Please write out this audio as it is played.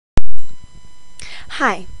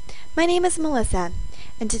Hi, my name is Melissa,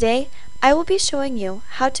 and today I will be showing you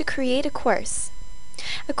how to create a course.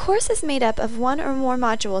 A course is made up of one or more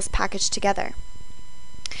modules packaged together.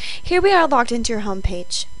 Here we are logged into your home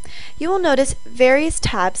page. You will notice various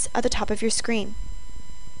tabs at the top of your screen.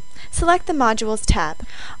 Select the Modules tab.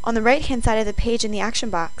 On the right-hand side of the page in the action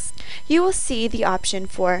box, you will see the option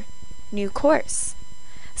for New Course.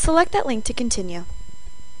 Select that link to continue.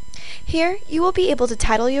 Here, you will be able to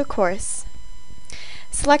title your course,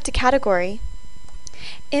 select a category,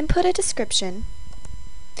 input a description,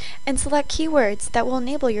 and select keywords that will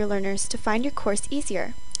enable your learners to find your course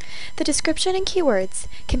easier. The description and keywords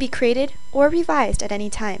can be created or revised at any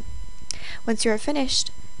time. Once you are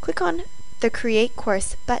finished, click on the Create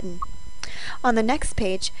Course button. On the next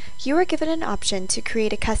page, you are given an option to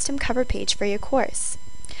create a custom cover page for your course.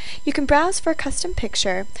 You can browse for a custom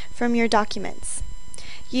picture from your documents.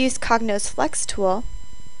 Use Coggno's Flex tool,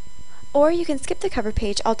 or you can skip the cover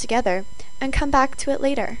page altogether and come back to it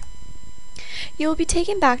later. You will be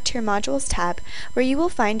taken back to your Modules tab where you will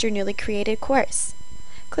find your newly created course.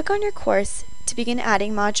 Click on your course to begin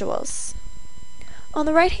adding modules. On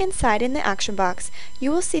the right-hand side in the action box,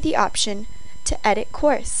 you will see the option to Edit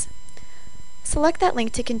Course. Select that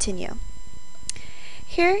link to continue.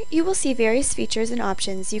 Here you will see various features and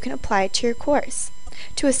options you can apply to your course.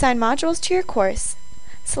 To assign modules to your course,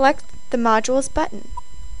 select the Modules button.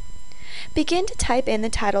 Begin to type in the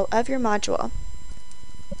title of your module.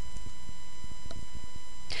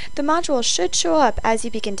 The module should show up as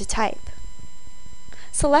you begin to type.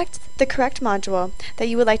 Select the correct module that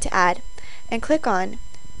you would like to add and click on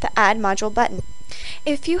the Add Module button.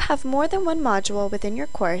 If you have more than one module within your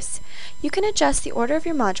course, you can adjust the order of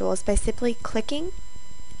your modules by simply clicking,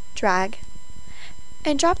 drag,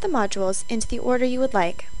 and drop the modules into the order you would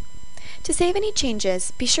like. To save any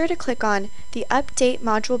changes, be sure to click on the Update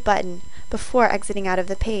Module button before exiting out of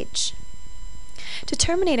the page. To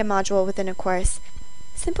terminate a module within a course,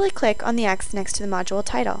 simply click on the X next to the module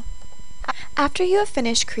title. After you have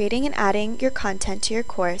finished creating and adding your content to your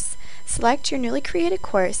course, select your newly created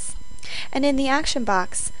course, and in the action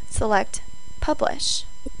box, select Publish.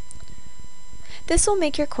 This will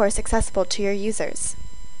make your course accessible to your users.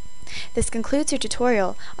 This concludes your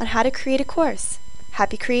tutorial on how to create a course.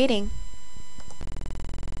 Happy creating!